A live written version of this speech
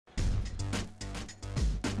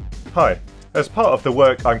Hi. As part of the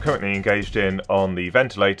work I'm currently engaged in on the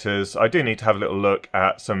ventilators, I do need to have a little look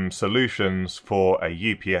at some solutions for a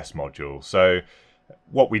UPS module. So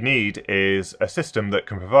what we need is a system that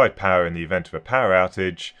can provide power in the event of a power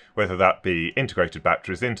outage, whether that be integrated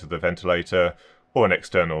batteries into the ventilator or an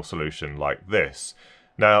external solution like this.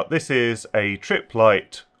 Now this is a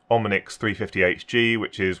Tripp-Lite Omnix 350HG,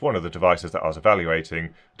 which is one of the devices that I was evaluating.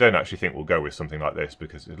 I don't actually think we'll go with something like this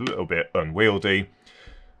because it's a little bit unwieldy.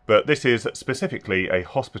 But this is specifically a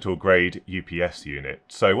hospital-grade UPS unit.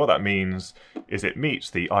 So what that means is it meets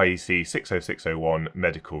the IEC 60601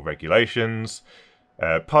 medical regulations.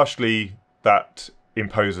 Partially that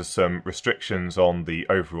imposes some restrictions on the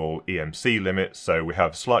overall EMC limits. So we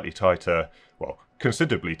have slightly tighter, well,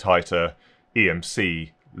 considerably tighter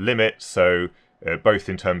EMC limits. So both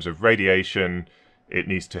in terms of radiation, it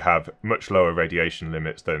needs to have much lower radiation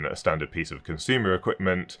limits than a standard piece of consumer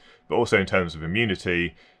equipment, but also in terms of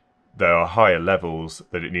immunity, there are higher levels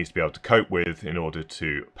that it needs to be able to cope with in order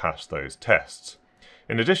to pass those tests.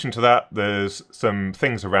 In addition to that, there's some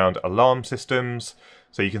things around alarm systems.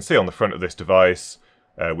 So you can see on the front of this device,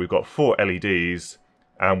 we've got 4 LEDs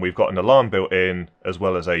and we've got an alarm built in as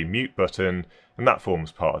well as a mute button, and that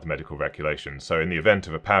forms part of the medical regulations. So in the event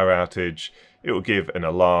of a power outage, it will give an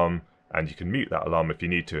alarm and you can mute that alarm if you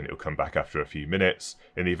need to and it will come back after a few minutes.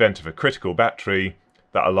 In the event of a critical battery,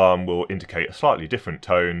 that alarm will indicate a slightly different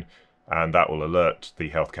tone and that will alert the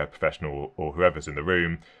healthcare professional or whoever's in the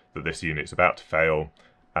room that this unit's about to fail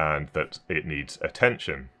and that it needs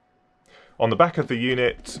attention. On the back of the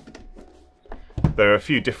unit, there are a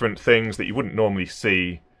few different things that you wouldn't normally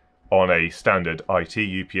see on a standard IT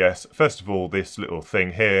UPS. First of all, this little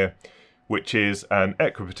thing here, which is an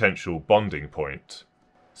equipotential bonding point.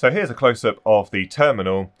 So here's a close-up of the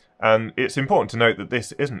terminal, and it's important to note that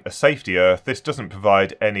this isn't a safety earth. This doesn't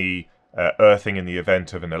provide any earthing in the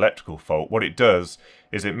event of an electrical fault. What it does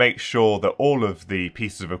is it makes sure that all of the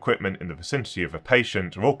pieces of equipment in the vicinity of a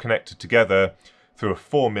patient are all connected together through a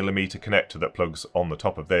 4mm connector that plugs on the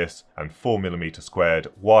top of this and 4mm squared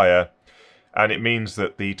wire. And it means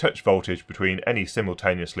that the touch voltage between any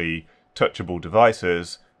simultaneously touchable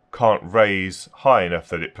devices can't raise high enough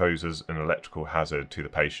that it poses an electrical hazard to the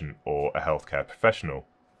patient or a healthcare professional.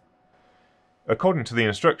 According to the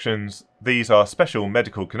instructions, these are special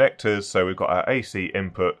medical connectors, so we've got our AC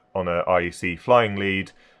input on an IEC flying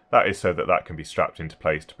lead. That is so that that can be strapped into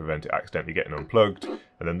place to prevent it accidentally getting unplugged,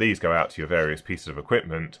 and then these go out to your various pieces of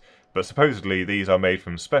equipment. But supposedly these are made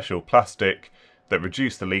from special plastic that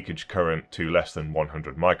reduce the leakage current to less than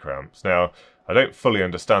 100 microamps. Now, I don't fully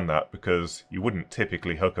understand that because you wouldn't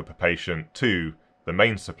typically hook up a patient to the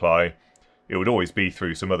main supply. It would always be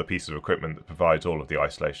through some other piece of equipment that provides all of the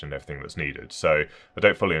isolation and everything that's needed. So I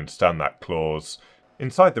don't fully understand that clause.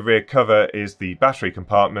 Inside the rear cover is the battery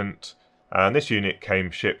compartment, and this unit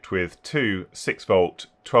came shipped with 2 6-volt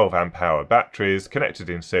 12 amp hour batteries connected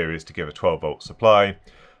in series to give a 12-volt supply.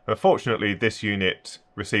 Unfortunately, this unit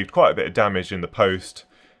received quite a bit of damage in the post.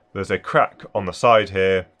 There's a crack on the side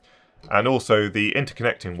here, and also the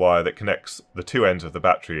interconnecting wire that connects the two ends of the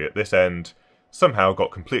battery at this end somehow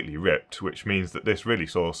got completely ripped, which means that this really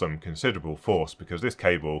saw some considerable force because this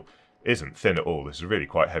cable isn't thin at all. This is really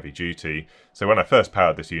quite heavy duty. So when I first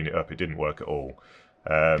powered this unit up, it didn't work at all.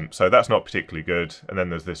 So that's not particularly good. And then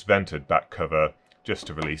there's this vented back cover just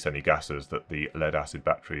to release any gases that the lead acid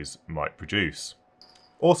batteries might produce.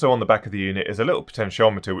 Also on the back of the unit is a little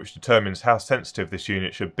potentiometer which determines how sensitive this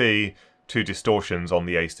unit should be to distortions on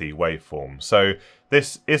the AC waveform. So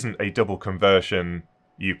this isn't a double conversion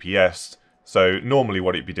UPS. So normally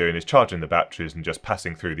what it'd be doing is charging the batteries and just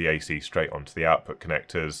passing through the AC straight onto the output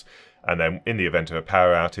connectors. And then in the event of a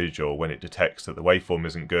power outage or when it detects that the waveform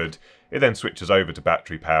isn't good, it then switches over to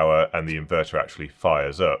battery power and the inverter actually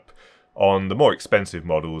fires up. On the more expensive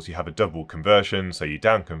models, you have a double conversion, so you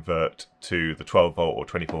down convert to the 12 volt or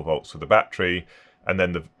 24 volts for the battery, and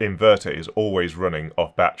then the inverter is always running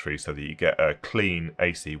off battery so that you get a clean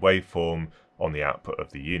AC waveform on the output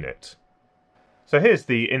of the unit. So here's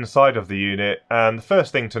the inside of the unit, and the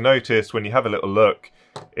first thing to notice when you have a little look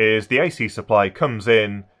is the AC supply comes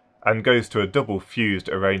in and goes to a double fused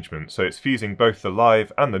arrangement, so it's fusing both the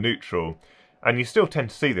live and the neutral, and you still tend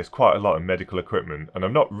to see this quite a lot in medical equipment, and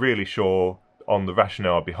I'm not really sure on the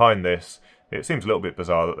rationale behind this. It seems a little bit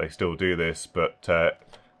bizarre that they still do this, but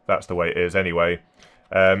that's the way it is anyway.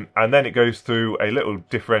 And then it goes through a little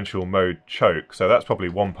differential mode choke, so that's probably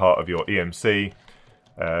one part of your EMC.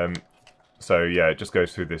 So yeah, it just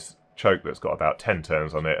goes through this choke that's got about 10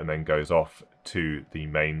 turns on it and then goes off to the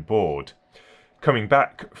main board. Coming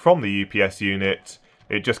back from the UPS unit,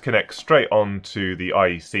 it just connects straight onto the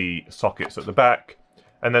IEC sockets at the back,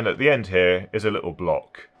 and then at the end here is a little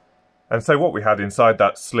block. And so what we had inside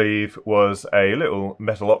that sleeve was a little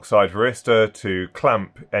metal oxide varistor to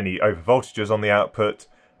clamp any overvoltages on the output,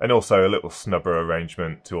 and also a little snubber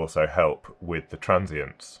arrangement to also help with the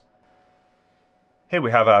transients. Here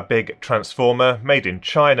we have our big transformer made in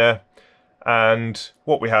China, and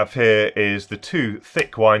what we have here is the two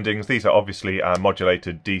thick windings. These are obviously our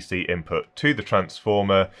modulated DC input to the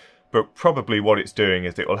transformer, but probably what it's doing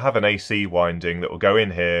is it will have an AC winding that will go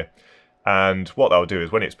in here, and what that'll do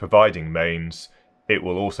is when it's providing mains, it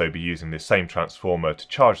will also be using this same transformer to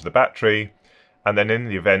charge the battery, and then in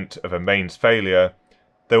the event of a mains failure,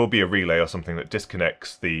 there will be a relay or something that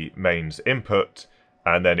disconnects the mains input,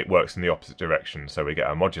 and then it works in the opposite direction. So we get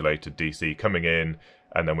our modulated DC coming in,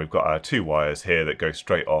 and then we've got our two wires here that go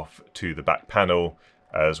straight off to the back panel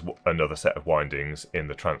as another set of windings in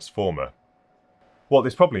the transformer. What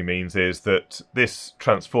this probably means is that this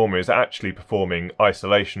transformer is actually performing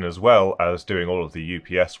isolation as well as doing all of the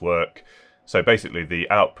UPS work. So basically the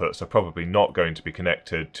outputs are probably not going to be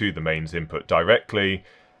connected to the mains input directly.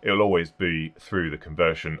 It will always be through the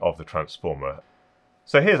conversion of the transformer.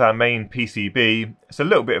 So here's our main PCB. It's a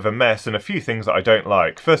little bit of a mess and a few things that I don't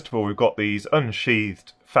like. First of all, we've got these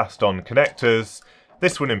unsheathed fast-on connectors.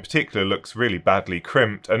 This one in particular looks really badly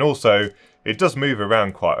crimped, and also it does move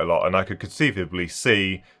around quite a lot, and I could conceivably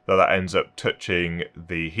see that that ends up touching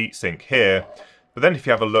the heatsink here. But then if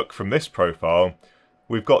you have a look from this profile,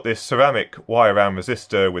 we've got this ceramic wire wound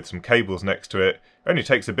resistor with some cables next to it. It only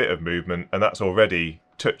takes a bit of movement, and that's already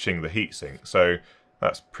touching the heatsink, so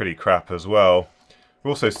that's pretty crap as well. We're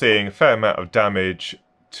also seeing a fair amount of damage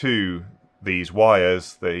to these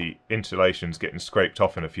wires. The insulation's getting scraped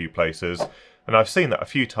off in a few places, and I've seen that a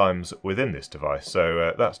few times within this device,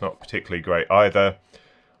 so that's not particularly great either.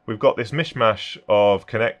 We've got this mishmash of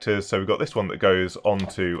connectors, so we've got this one that goes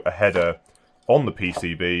onto a header on the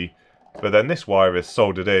PCB, but then this wire is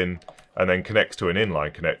soldered in and then connects to an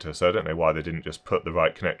inline connector, so I don't know why they didn't just put the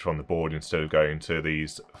right connector on the board instead of going to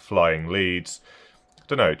these flying leads. I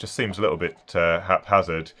don't know, it just seems a little bit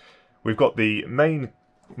haphazard. We've got the main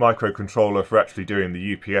microcontroller for actually doing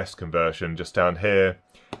the UPS conversion just down here,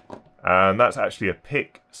 and that's actually a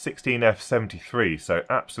PIC 16F73, so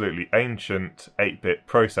absolutely ancient 8-bit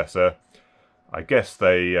processor. I guess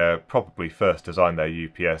they probably first designed their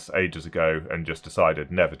UPS ages ago and just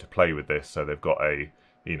decided never to play with this, so they've got a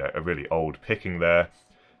really old picking there.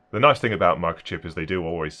 The nice thing about Microchip is they do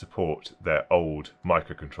always support their old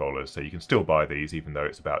microcontrollers, so you can still buy these even though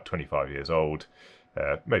it's about 25 years old.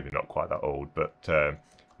 Maybe not quite that old, but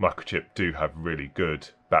Microchip do have really good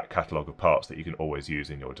back catalogue of parts that you can always use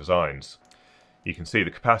in your designs. You can see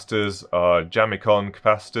the capacitors are Jamicon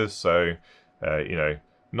capacitors, so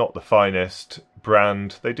not the finest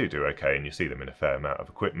brand. They do okay, and you see them in a fair amount of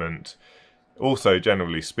equipment. Also,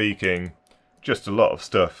 generally speaking, just a lot of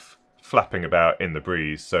stuff flapping about in the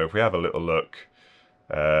breeze. So if we have a little look,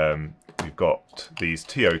 we've got these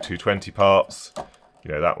TO220 parts.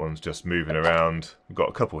 That one's just moving around. We've got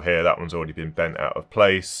a couple here. That one's already been bent out of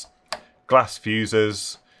place. Glass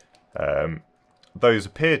fuses. Those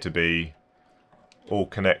appear to be all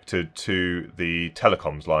connected to the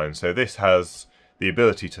telecoms line. So this has the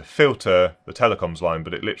ability to filter the telecoms line,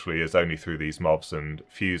 but it literally is only through these MOVs and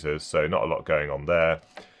fuses, so not a lot going on there.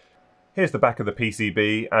 Here's the back of the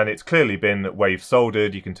PCB, and it's clearly been wave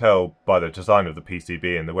soldered. You can tell by the design of the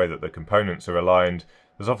PCB and the way that the components are aligned.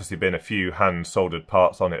 There's obviously been a few hand soldered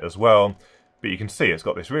parts on it as well, but you can see it's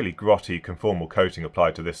got this really grotty conformal coating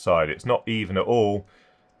applied to this side. It's not even at all,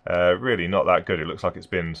 really not that good. It looks like it's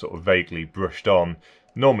been sort of vaguely brushed on.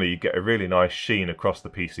 Normally you get a really nice sheen across the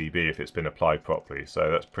PCB if it's been applied properly,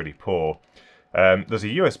 so that's pretty poor. There's a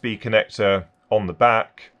USB connector on the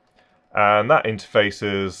back, and that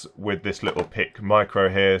interfaces with this little PIC micro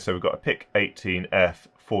here. So we've got a PIC 18F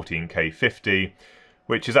 14K50,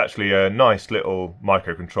 which is actually a nice little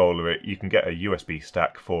microcontroller. You can get a USB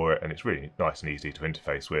stack for it, and it's really nice and easy to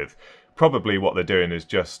interface with. Probably what they're doing is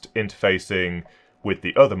just interfacing with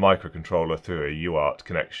the other microcontroller through a UART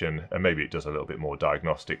connection, and maybe it does a little bit more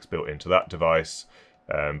diagnostics built into that device,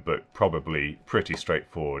 but probably pretty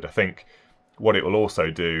straightforward. I think what it will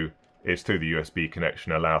also do is through the USB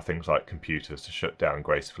connection allow things like computers to shut down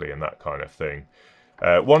gracefully and that kind of thing.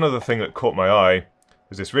 One other thing that caught my eye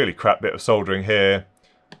is this really crap bit of soldering here.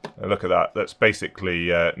 Look at that, that's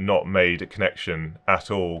basically not made a connection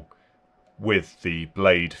at all with the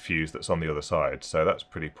blade fuse that's on the other side, so that's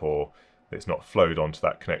pretty poor. It's not flowed onto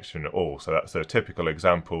that connection at all, so that's a typical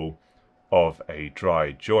example of a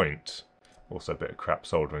dry joint. Also a bit of crap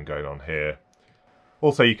soldering going on here.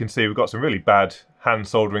 Also you can see we've got some really bad hand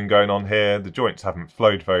soldering going on here. The joints haven't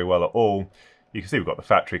flowed very well at all. You can see we've got the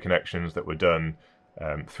factory connections that were done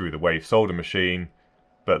through the wave solder machine,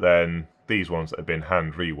 but then these ones that have been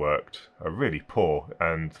hand reworked are really poor,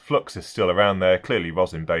 and the flux is still around there, clearly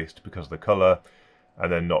rosin based because of the colour,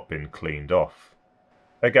 and then not been cleaned off.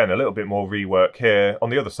 Again, a little bit more rework here. On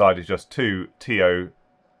the other side is just two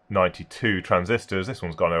TO92 transistors. This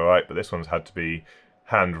one's gone alright, but this one's had to be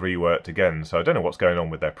hand reworked again, so I don't know what's going on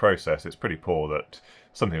with their process. It's pretty poor that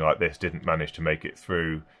something like this didn't manage to make it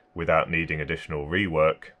through without needing additional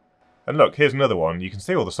rework. And look, here's another one. You can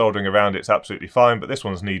see all the soldering around it's absolutely fine, but this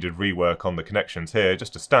one's needed rework on the connections here.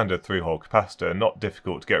 Just a standard through-hole capacitor, not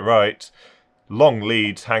difficult to get right. Long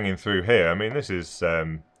leads hanging through here. I mean, this is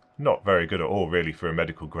not very good at all, really, for a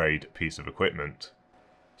medical grade piece of equipment.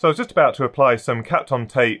 So I was just about to apply some Kapton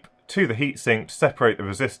tape to the heatsink to separate the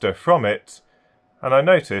resistor from it, and I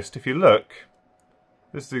noticed, if you look,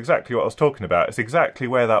 this is exactly what I was talking about. It's exactly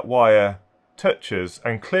where that wire touches,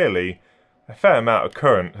 and clearly a fair amount of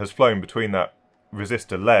current has flown between that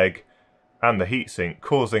resistor leg and the heatsink,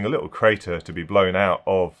 causing a little crater to be blown out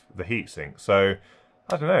of the heatsink. So,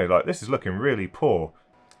 I don't know, like, this is looking really poor.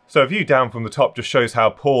 So a view down from the top just shows how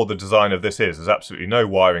poor the design of this is. There's absolutely no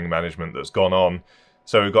wiring management that's gone on.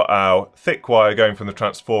 So we've got our thick wire going from the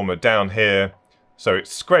transformer down here, so it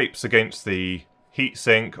scrapes against the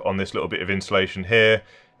heatsink on this little bit of insulation here.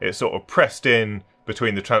 It's sort of pressed in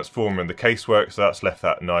between the transformer and the casework, so that's left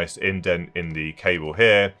that nice indent in the cable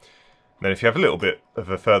here. And then if you have a little bit of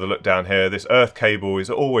a further look down here, this earth cable is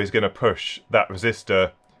always going to push that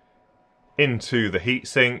resistor into the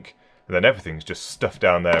heatsink, and then everything's just stuffed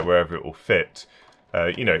down there wherever it will fit.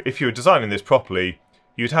 You know, if you were designing this properly,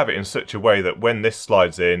 you'd have it in such a way that when this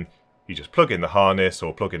slides in, you just plug in the harness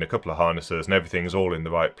or plug in a couple of harnesses and everything's all in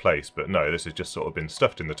the right place. But no, this has just sort of been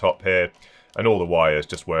stuffed in the top here, and all the wires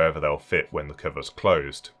just wherever they'll fit when the cover's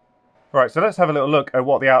closed. Right, so let's have a little look at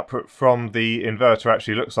what the output from the inverter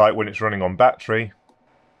actually looks like when it's running on battery.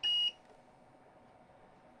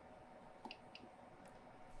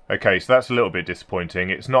 Okay, so that's a little bit disappointing.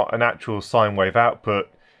 It's not an actual sine wave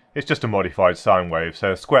output, it's just a modified sine wave.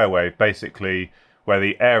 So a square wave, basically, where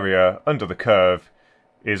the area under the curve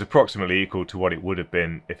is approximately equal to what it would have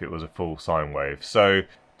been if it was a full sine wave. So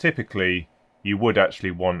typically you would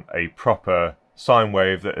actually want a proper sine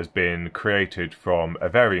wave that has been created from a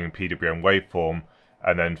varying PWM waveform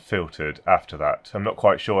and then filtered after that. I'm not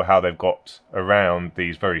quite sure how they've got around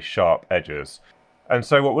these very sharp edges. And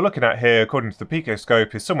so what we're looking at here, according to the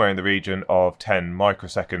picoscope, is somewhere in the region of 10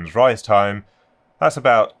 microseconds rise time. That's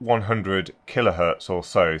about 100 kilohertz or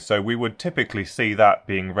so. So we would typically see that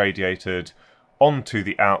being radiated onto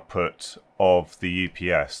the output of the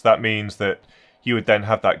UPS. That means that you would then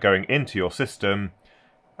have that going into your system,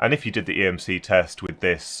 and if you did the EMC test with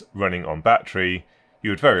this running on battery, you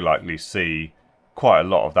would very likely see quite a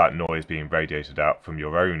lot of that noise being radiated out from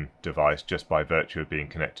your own device just by virtue of being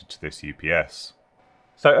connected to this UPS.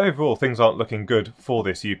 So overall, things aren't looking good for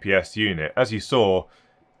this UPS unit. As you saw,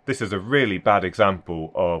 this is a really bad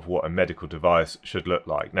example of what a medical device should look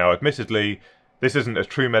like. Now, admittedly, this isn't a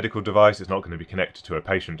true medical device, it's not going to be connected to a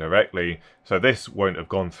patient directly, so this won't have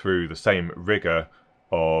gone through the same rigour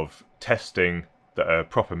of testing that a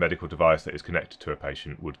proper medical device that is connected to a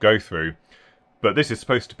patient would go through. But this is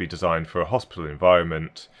supposed to be designed for a hospital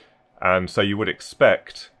environment, and so you would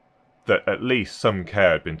expect that at least some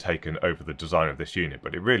care had been taken over the design of this unit,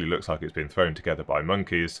 but it really looks like it's been thrown together by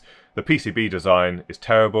monkeys. The PCB design is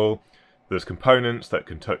terrible. There's components that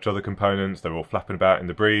can touch other components, they're all flapping about in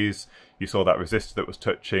the breeze. You saw that resistor that was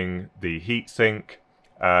touching the heatsink,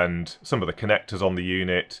 and some of the connectors on the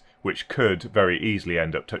unit, which could very easily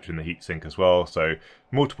end up touching the heatsink as well, so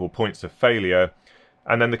multiple points of failure.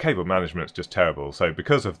 And then the cable management's just terrible, so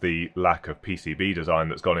because of the lack of PCB design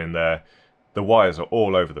that's gone in there, the wires are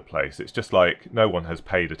all over the place. It's just like no one has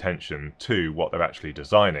paid attention to what they're actually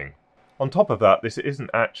designing. On top of that, this isn't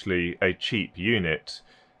actually a cheap unit.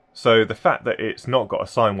 So the fact that it's not got a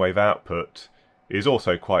sine wave output is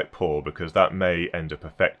also quite poor, because that may end up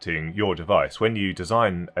affecting your device. When you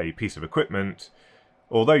design a piece of equipment,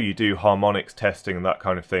 although you do harmonics testing and that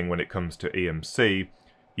kind of thing when it comes to EMC,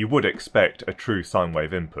 you would expect a true sine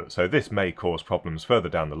wave input. So this may cause problems further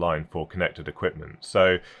down the line for connected equipment.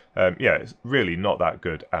 So yeah, it's really not that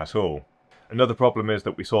good at all. Another problem is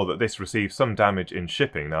that we saw that this received some damage in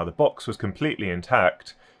shipping. Now the box was completely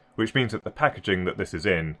intact, which means that the packaging that this is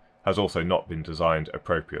in has also not been designed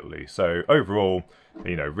appropriately. So overall,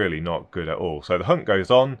 you know, really not good at all. So the hunt goes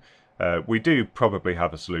on. We do probably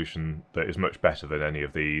have a solution that is much better than any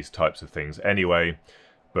of these types of things anyway,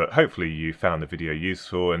 but hopefully you found the video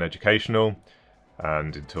useful and educational,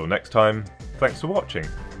 and until next time, thanks for watching.